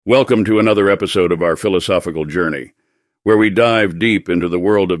Welcome to another episode of our philosophical journey, where we dive deep into the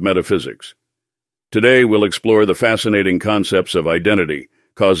world of metaphysics. Today, we'll explore the fascinating concepts of identity,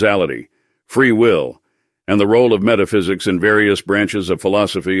 causality, free will, and the role of metaphysics in various branches of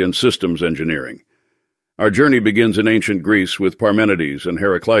philosophy and systems engineering. Our journey begins in ancient Greece with Parmenides and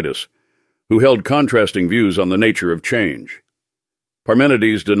Heraclitus, who held contrasting views on the nature of change.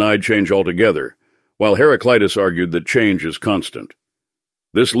 Parmenides denied change altogether, while Heraclitus argued that change is constant.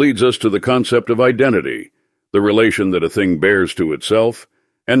 This leads us to the concept of identity, the relation that a thing bears to itself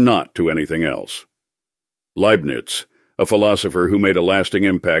and not to anything else. Leibniz, a philosopher who made a lasting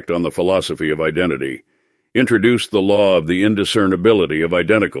impact on the philosophy of identity, introduced the law of the indiscernibility of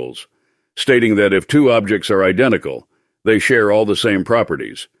identicals, stating that if two objects are identical, they share all the same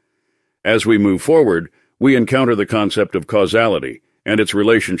properties. As we move forward, we encounter the concept of causality and its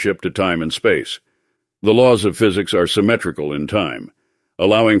relationship to time and space. The laws of physics are symmetrical in time,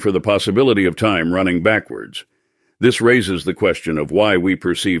 allowing for the possibility of time running backwards. This raises the question of why we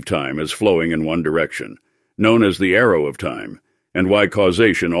perceive time as flowing in one direction, known as the arrow of time, and why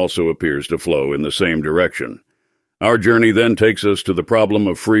causation also appears to flow in the same direction. Our journey then takes us to the problem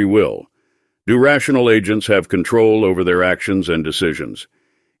of free will. Do rational agents have control over their actions and decisions?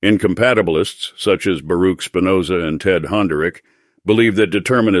 Incompatibilists, such as Baruch Spinoza and Ted Honderich, believe that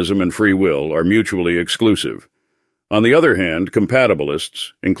determinism and free will are mutually exclusive. On the other hand,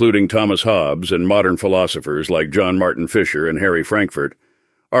 compatibilists, including Thomas Hobbes and modern philosophers like John Martin Fisher and Harry Frankfurt,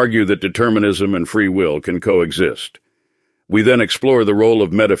 argue that determinism and free will can coexist. We then explore the role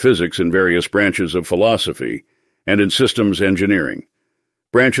of metaphysics in various branches of philosophy and in systems engineering.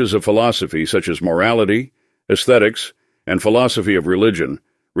 Branches of philosophy such as morality, aesthetics, and philosophy of religion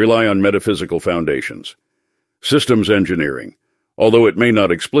rely on metaphysical foundations. Systems engineering, although it may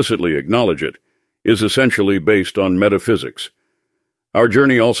not explicitly acknowledge it, is essentially based on metaphysics. Our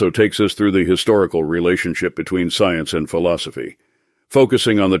journey also takes us through the historical relationship between science and philosophy,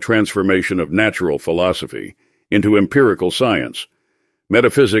 focusing on the transformation of natural philosophy into empirical science.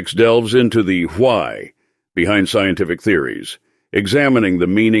 Metaphysics delves into the why behind scientific theories, examining the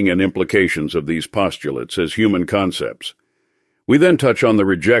meaning and implications of these postulates as human concepts. We then touch on the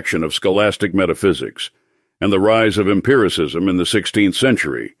rejection of scholastic metaphysics and the rise of empiricism in the 16th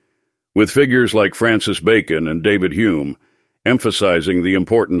century, with figures like Francis Bacon and David Hume emphasizing the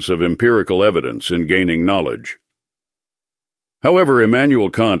importance of empirical evidence in gaining knowledge. However, Immanuel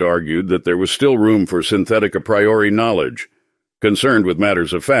Kant argued that there was still room for synthetic a priori knowledge, concerned with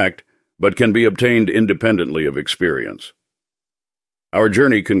matters of fact, but can be obtained independently of experience. Our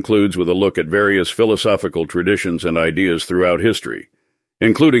journey concludes with a look at various philosophical traditions and ideas throughout history,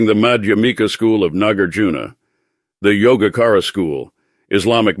 including the Madhyamika school of Nagarjuna, the Yogacara school,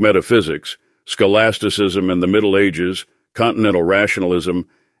 Islamic metaphysics, scholasticism in the Middle Ages, continental rationalism,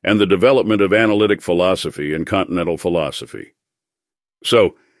 and the development of analytic philosophy and continental philosophy.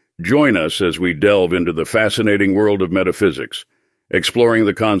 So, join us as we delve into the fascinating world of metaphysics, exploring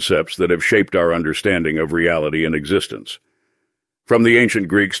the concepts that have shaped our understanding of reality and existence. From the ancient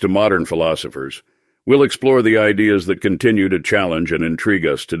Greeks to modern philosophers, we'll explore the ideas that continue to challenge and intrigue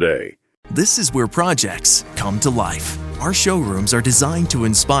us today. This is where projects come to life. Our showrooms are designed to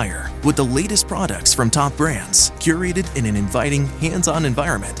inspire with the latest products from top brands, curated in an inviting, hands-on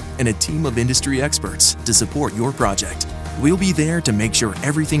environment, and a team of industry experts to support your project. We'll be there to make sure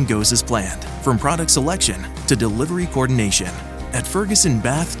everything goes as planned, from product selection to delivery coordination. At Ferguson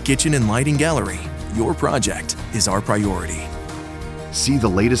Bath Kitchen and Lighting Gallery, your project is our priority. See the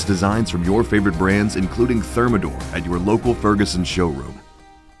latest designs from your favorite brands, including Thermador, at your local Ferguson showroom.